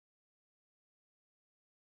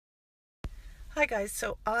Hi guys,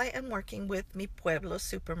 so I am working with Mi Pueblo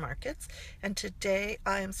supermarkets, and today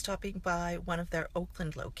I am stopping by one of their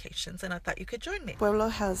Oakland locations, and I thought you could join me. Pueblo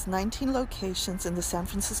has 19 locations in the San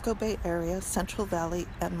Francisco Bay Area, Central Valley,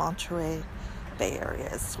 and Monterey Bay Area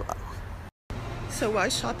as well. So why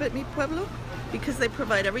shop at Mi Pueblo? Because they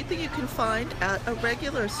provide everything you can find at a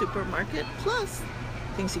regular supermarket, plus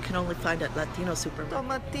things you can only find at Latino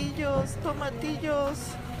supermarkets. Tomatillos,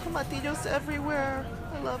 tomatillos, tomatillos everywhere.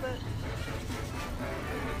 I love it.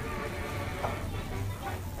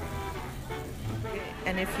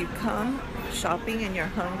 And if you come shopping and you're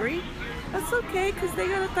hungry, that's okay because they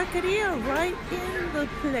got a taqueria right in the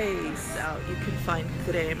place. So you can find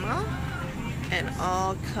crema and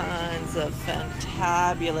all kinds of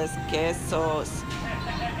fantabulous quesos.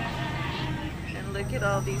 And look at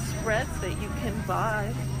all these spreads that you can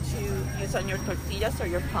buy to use on your tortillas or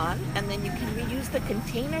your pan, and then you can reuse the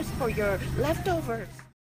containers for your leftovers.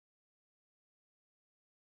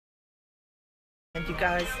 And you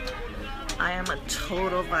guys, I am a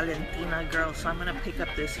total Valentina girl, so I'm gonna pick up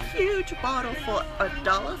this huge bottle for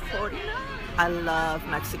 $1.49. I love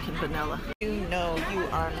Mexican vanilla. You know you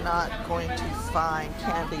are not going to find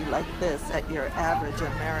candy like this at your average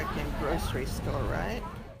American grocery store, right?